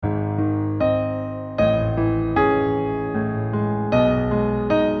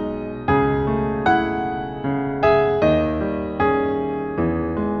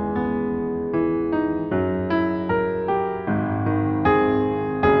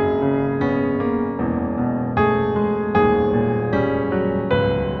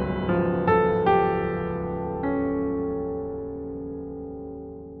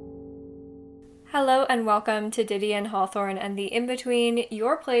and welcome to Diddy and Hawthorne and the In-Between,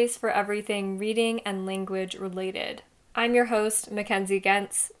 your place for everything reading and language related. I'm your host, Mackenzie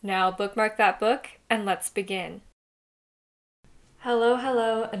Gentz. Now bookmark that book and let's begin.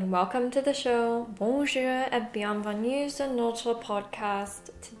 Hello, and welcome to the show. Bonjour et bienvenue sur notre podcast.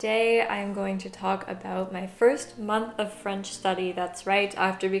 Today I am going to talk about my first month of French study. That's right,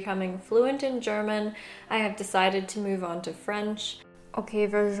 after becoming fluent in German, I have decided to move on to French. Okay,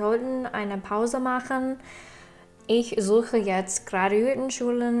 wir sollten eine Pause machen. Ich suche jetzt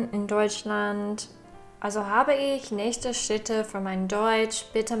Graduiertenschulen in Deutschland. Also habe ich nächste Schritte für mein Deutsch.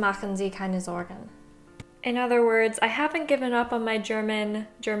 Bitte machen Sie keine Sorgen. In other words, I haven't given up on my German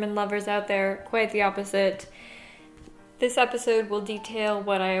lovers out there, quite the opposite. This episode will detail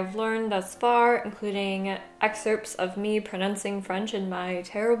what I have learned thus far, including excerpts of me pronouncing French in my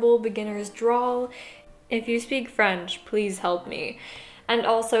terrible beginner's drawl. If you speak French, please help me. And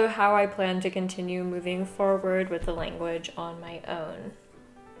also how I plan to continue moving forward with the language on my own.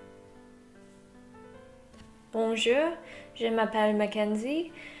 Bonjour, je m'appelle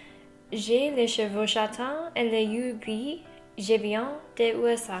Mackenzie. J'ai les cheveux châtains et les yeux gris. Je viens des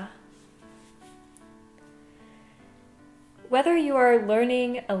USA. Whether you are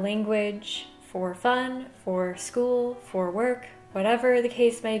learning a language for fun, for school, for work, whatever the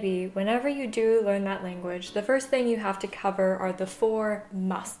case may be, whenever you do learn that language, the first thing you have to cover are the 4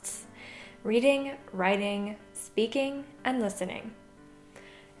 musts: reading, writing, speaking, and listening.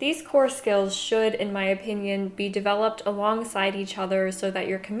 These core skills should, in my opinion, be developed alongside each other so that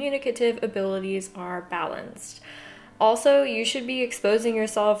your communicative abilities are balanced. Also, you should be exposing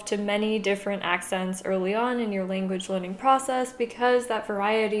yourself to many different accents early on in your language learning process because that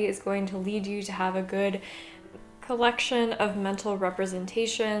variety is going to lead you to have a good collection of mental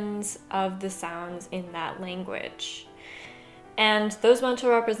representations of the sounds in that language. And those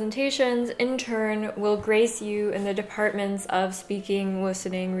mental representations, in turn, will grace you in the departments of speaking,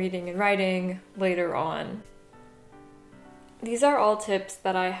 listening, reading, and writing later on. These are all tips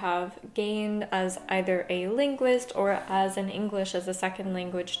that I have gained as either a linguist or as an English as a second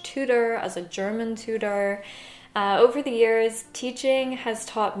language tutor, as a German tutor. Over the years, teaching has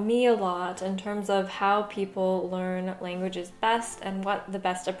taught me a lot in terms of how people learn languages best and what the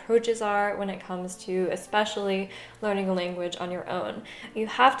best approaches are when it comes to especially learning a language on your own. You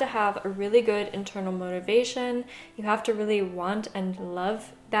have to have a really good internal motivation. You have to really want and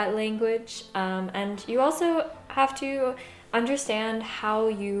love that language. And you also have to understand how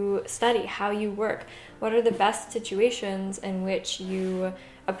you study, how you work. What are the best situations in which you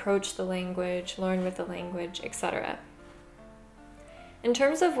approach the language, learn with the language, etc. In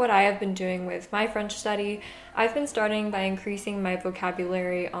terms of what I have been doing with my French study, I've been starting by increasing my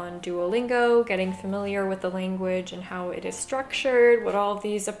vocabulary on Duolingo, getting familiar with the language and how it is structured, what all of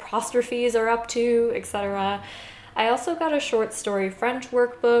these apostrophes are up to, etc. I also got a short story French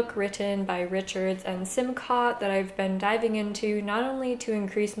workbook written by Richards and Simcott that I've been diving into not only to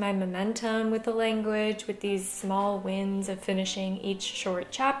increase my momentum with the language, with these small wins of finishing each short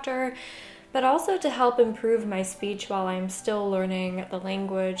chapter, but also to help improve my speech while I'm still learning the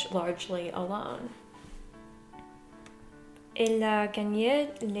language largely alone. Elle a gagné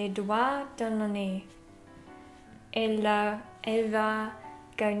les doigts dans le nez. Elle va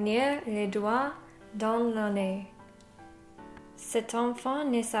gagner les doigts dans le nez. Cet enfant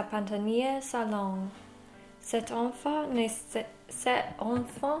ne sait pas tenir sa langue. Cet enfant ne sait pas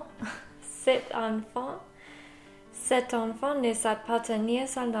tenir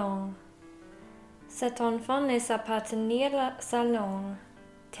sa langue. Cet enfant ne sait pas tenir sa langue.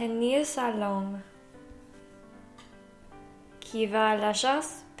 Tenir sa langue. Qui va à la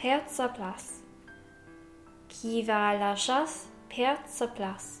chasse perd sa place. Qui va à la chasse perd sa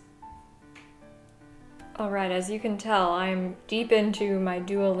place. Alright, as you can tell, I'm deep into my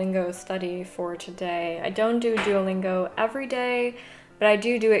Duolingo study for today. I don't do Duolingo every day, but I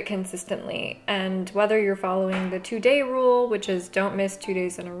do it consistently. And whether you're following the 2-day rule, which is don't miss 2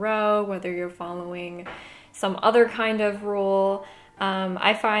 days in a row, whether you're following some other kind of rule,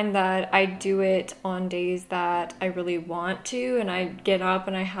 I find that I do it on days that I really want to, and I get up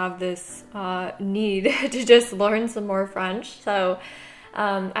and I have this need to just learn some more French. So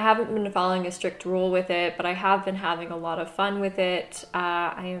I haven't been following a strict rule with it, but I have been having a lot of fun with it.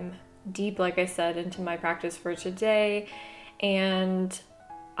 I am deep, like I said, into my practice for today, and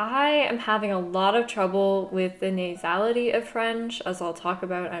I am having a lot of trouble with the nasality of French, as I'll talk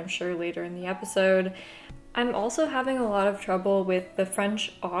about, I'm sure, later in the episode. I'm also having a lot of trouble with the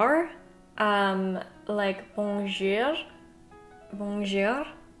French R, like bonjour,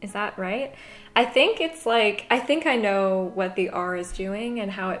 Is that right? I think it's like, I think I know what the R is doing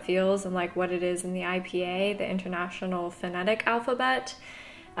and how it feels and like what it is in the IPA, the International Phonetic Alphabet,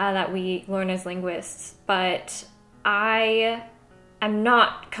 that we learn as linguists. But I am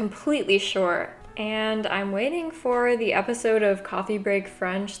not completely sure. And I'm waiting for the episode of Coffee Break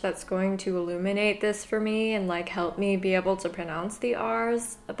French that's going to illuminate this for me and like help me be able to pronounce the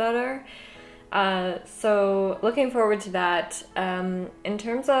R's better. So looking forward to that. In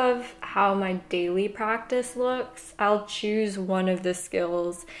terms of how my daily practice looks, I'll choose one of the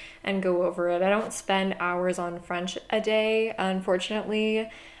skills and go over it. I don't spend hours on French a day, unfortunately.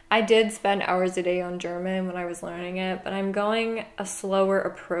 I did spend hours a day on German when I was learning it, but I'm going a slower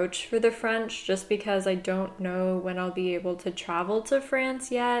approach for the French just because I don't know when I'll be able to travel to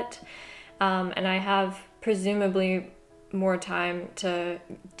France yet. And I have presumably more time to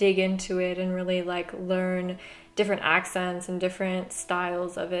dig into it and really like learn different accents and different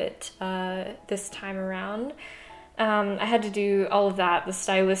styles of it this time around. I had to do all of that, the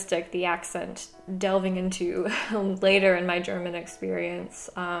stylistic, the accent, delving into later in my German experience.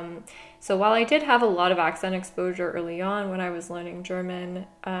 So while I did have a lot of accent exposure early on when I was learning German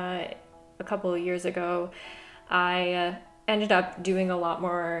a couple of years ago, I ended up doing a lot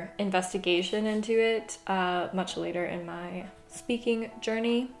more investigation into it much later in my speaking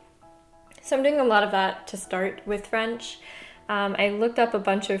journey. So I'm doing a lot of that to start with French. I looked up a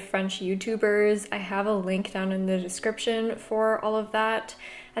bunch of French YouTubers. I have a link down in the description for all of that.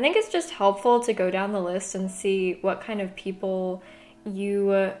 I think it's just helpful to go down the list and see what kind of people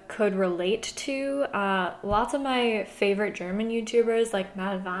you could relate to. Lots of my favorite German YouTubers like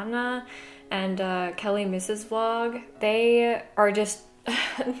Malvana and Kelly Mrs. Vlog, they are just,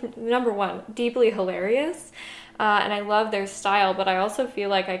 number one, deeply hilarious. And I love their style, but I also feel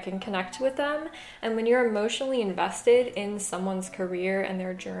like I can connect with them. And when you're emotionally invested in someone's career and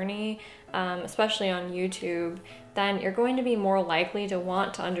their journey, especially on YouTube, then you're going to be more likely to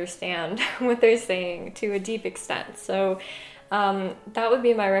want to understand what they're saying to a deep extent. So that would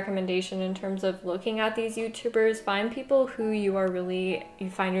be my recommendation in terms of looking at these YouTubers. Find people who you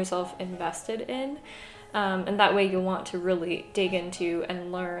find yourself invested in. And that way you'll want to really dig into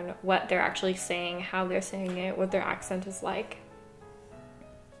and learn what they're actually saying, how they're saying it, what their accent is like.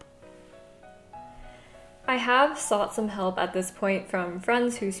 I have sought some help at this point from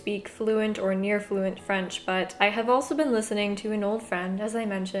friends who speak fluent or near fluent French, but I have also been listening to an old friend, as I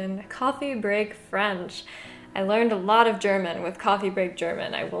mentioned, Coffee Break French. I learned a lot of German with Coffee Break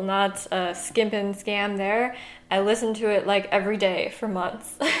German. I will not skimp and scam there. I listened to it like every day for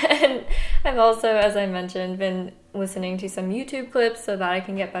months. And I've also, as I mentioned, been listening to some YouTube clips so that I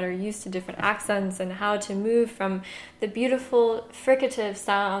can get better used to different accents and how to move from the beautiful fricative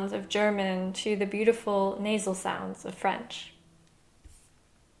sounds of German to the beautiful nasal sounds of French.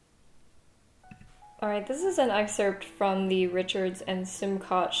 Alright, this is an excerpt from the Richards and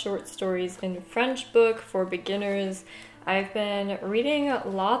Simcott short stories in French book for beginners. I've been reading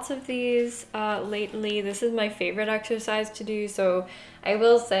lots of these lately. This is my favorite exercise to do, so I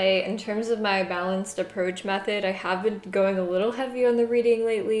will say in terms of my balanced approach method, I have been going a little heavy on the reading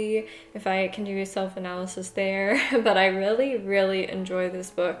lately, if I can do a self-analysis there, but I really, really enjoy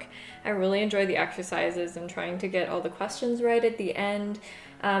this book. I really enjoy the exercises and trying to get all the questions right at the end.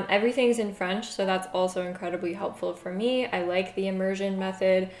 Everything's in French, so that's also incredibly helpful for me. I like the immersion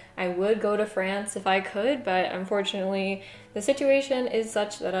method. I would go to France if I could, but unfortunately the situation is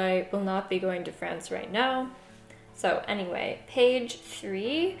such that I will not be going to France right now. So anyway, page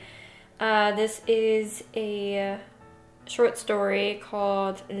 3. This is a short story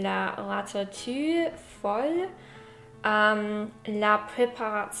called La Ratatouille Folle, La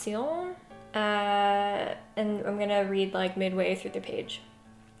Préparation, and I'm gonna read like midway through the page.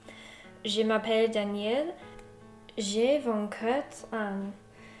 Je m'appelle Daniel, j'ai 24 ans.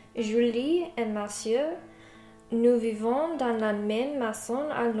 Julie et Mathieu, nous vivons dans la même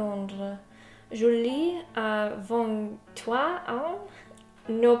maison à Londres. Julie a 23 ans.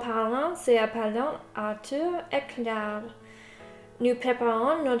 Nos parents s'appellent Arthur et Claire. Nous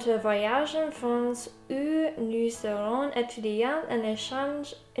préparons notre voyage en France où nous serons étudiants en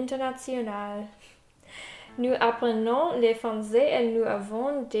échange international. Nous apprenons le français et nous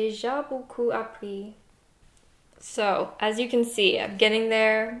avons déjà beaucoup appris. So, as you can see, I'm getting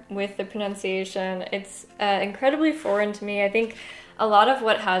there with the pronunciation. It's incredibly foreign to me. I think a lot of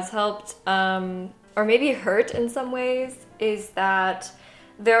what has helped, or maybe hurt in some ways, is that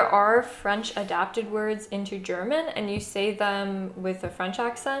there are French adapted words into German and you say them with a French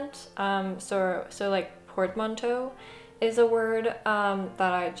accent. So like portmanteau is a word that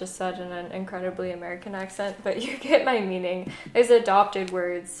I just said in an incredibly American accent, but you get my meaning. There's adopted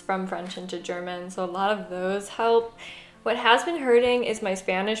words from French into German, so a lot of those help. What has been hurting is my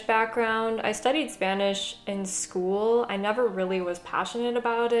Spanish background. I studied Spanish in school. I never really was passionate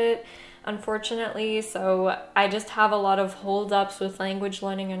about it, unfortunately, so I just have a lot of holdups with language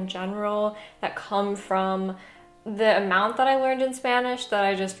learning in general that come from the amount that I learned in Spanish that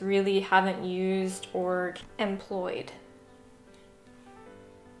I just really haven't used or employed.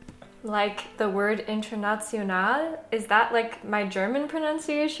 Like the word internacional, is that like my German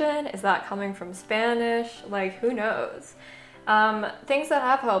pronunciation? Is that coming from Spanish? Like, who knows? Things that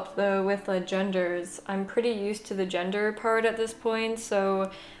have helped though with the genders, I'm pretty used to the gender part at this point,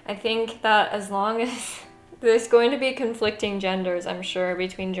 so I think that as long as there's going to be conflicting genders, I'm sure,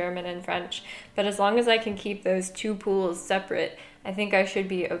 between German and French, but as long as I can keep those two pools separate, I think I should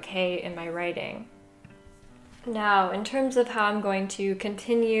be okay in my writing. Now, in terms of how I'm going to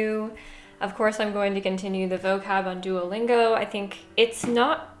continue, of course I'm going to continue the vocab on Duolingo. I think it's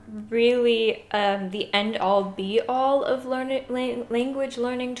not really the end-all be-all of language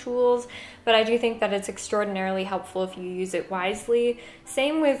learning tools, but I do think that it's extraordinarily helpful if you use it wisely.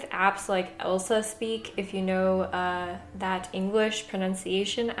 Same with apps like Elsa Speak, if you know that English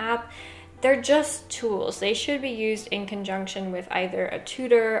pronunciation app. They're just tools. They should be used in conjunction with either a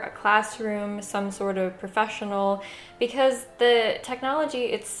tutor, a classroom, some sort of professional, because the technology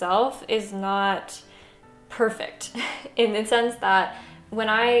itself is not perfect in the sense that when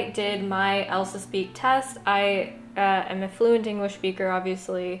I did my Elsa Speak test, I am a fluent English speaker,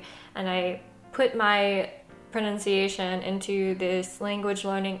 obviously, and I put my pronunciation into this language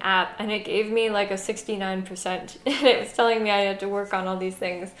learning app, and it gave me like a 69%, and it was telling me I had to work on all these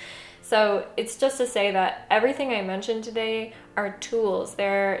things. So it's just to say that everything I mentioned today are tools.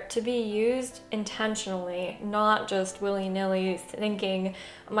 They're to be used intentionally, not just willy-nilly thinking,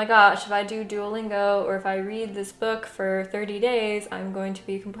 oh my gosh, if I do Duolingo or if I read this book for 30 days, I'm going to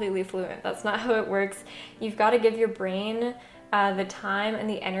be completely fluent. That's not how it works. You've got to give your brain the time and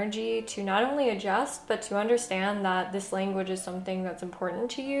the energy to not only adjust, but to understand that this language is something that's important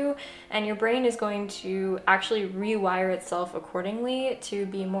to you, and your brain is going to actually rewire itself accordingly to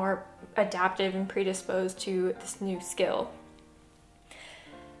be more adaptive and predisposed to this new skill.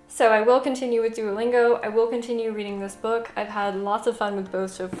 So I will continue with Duolingo. I will continue reading this book. I've had lots of fun with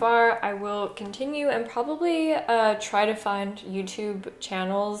both so far. I will continue and probably try to find YouTube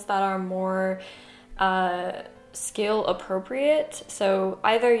channels that are more skill appropriate. So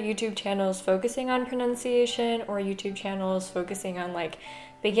either YouTube channels focusing on pronunciation or YouTube channels focusing on like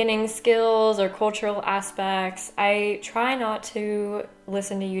beginning skills or cultural aspects. I try not to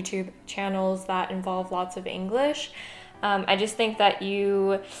listen to YouTube channels that involve lots of English. I just think that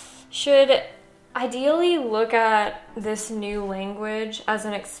you should ideally look at this new language as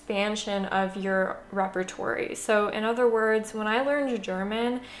an expansion of your repertoire. So in other words, when I learned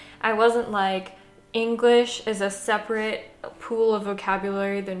German, I wasn't like, English is a separate pool of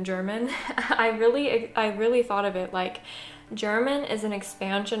vocabulary than German. I really thought of it like German is an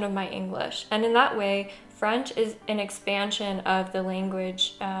expansion of my English, and in that way French is an expansion of the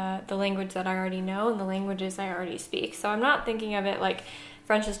language that I already know and the languages I already speak. So I'm not thinking of it like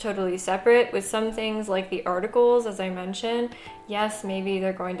French is totally separate. With some things like the articles, as I mentioned, yes, maybe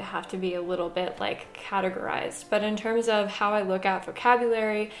they're going to have to be a little bit like categorized. But in terms of how I look at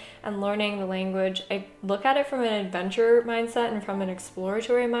vocabulary and learning the language, I look at it from an adventure mindset and from an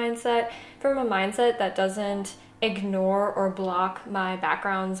exploratory mindset, from a mindset that doesn't ignore or block my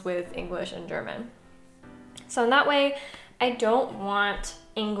backgrounds with English and German. So in that way, I don't want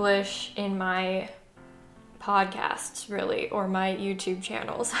English in my podcasts really, or my YouTube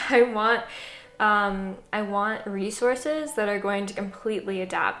channels. I want resources that are going to completely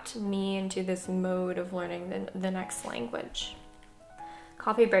adapt me into this mode of learning the next language.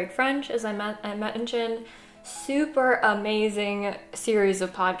 Coffee Break French, as I mentioned, super amazing series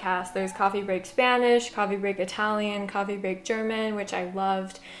of podcasts. There's Coffee Break Spanish, Coffee Break Italian, Coffee Break German, which I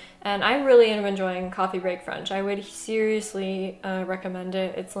loved. And I really am enjoying Coffee Break French. I would seriously recommend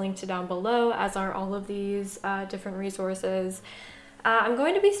it. It's linked down below, as are all of these different resources. I'm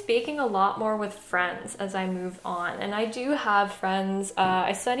going to be speaking a lot more with friends as I move on. And I do have friends.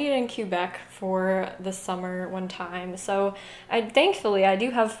 I studied in Quebec for the summer one time. So thankfully, I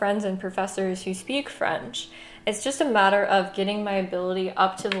do have friends and professors who speak French. It's just a matter of getting my ability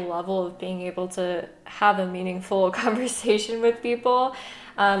up to the level of being able to have a meaningful conversation with people.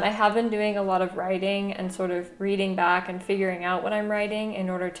 I have been doing a lot of writing and sort of reading back and figuring out what I'm writing in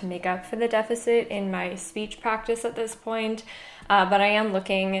order to make up for the deficit in my speech practice at this point. But I am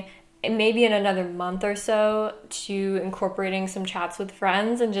looking maybe in another month or so, to incorporating some chats with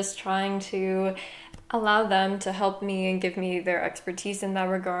friends and just trying to allow them to help me and give me their expertise in that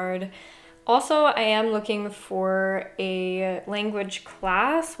regard. Also, I am looking for a language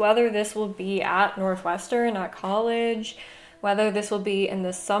class, whether this will be at Northwestern, at college, whether this will be in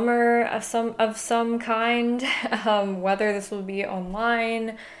the summer of some kind, whether this will be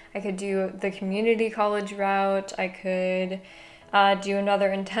online. I could do the community college route. I could do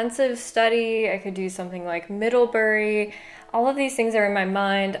another intensive study. I could do something like Middlebury. All of these things are in my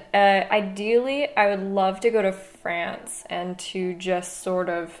mind. Ideally, I would love to go to France and to just sort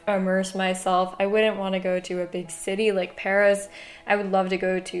of immerse myself. I wouldn't want to go to a big city like Paris. I would love to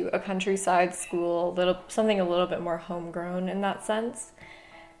go to a countryside school, something a little bit more homegrown in that sense.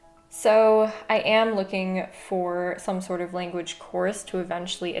 So I am looking for some sort of language course to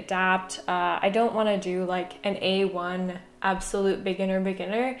eventually adapt. I don't want to do like an A1 absolute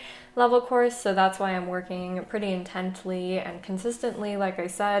beginner level course, so that's why I'm working pretty intently and consistently, like I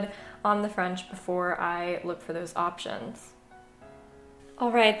said, on the French before I look for those options.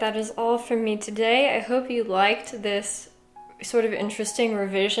 Alright, that is all from me today. I hope you liked this sort of interesting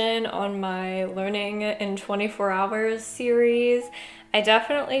revision on my Learning in 24 Hours series. I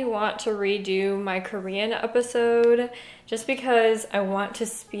definitely want to redo my Korean episode just because I want to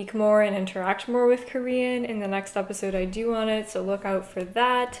speak more and interact more with Korean in the next episode I do on it, so look out for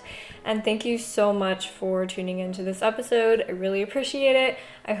that. And thank you so much for tuning into this episode. I really appreciate it.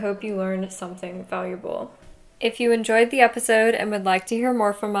 I hope you learned something valuable. If you enjoyed the episode and would like to hear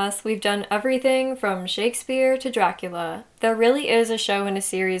more from us, we've done everything from Shakespeare to Dracula. There really is a show and a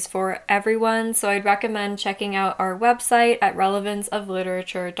series for everyone, so I'd recommend checking out our website at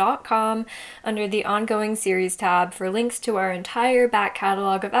relevanceofliterature.com under the Ongoing Series tab for links to our entire back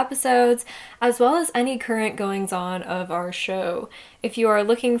catalog of episodes, as well as any current goings-on of our show. If you are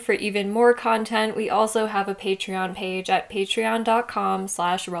looking for even more content, we also have a Patreon page at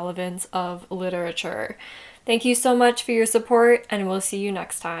patreon.com/relevanceofliterature. Thank you so much for your support, and we'll see you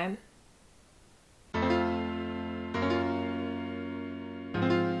next time.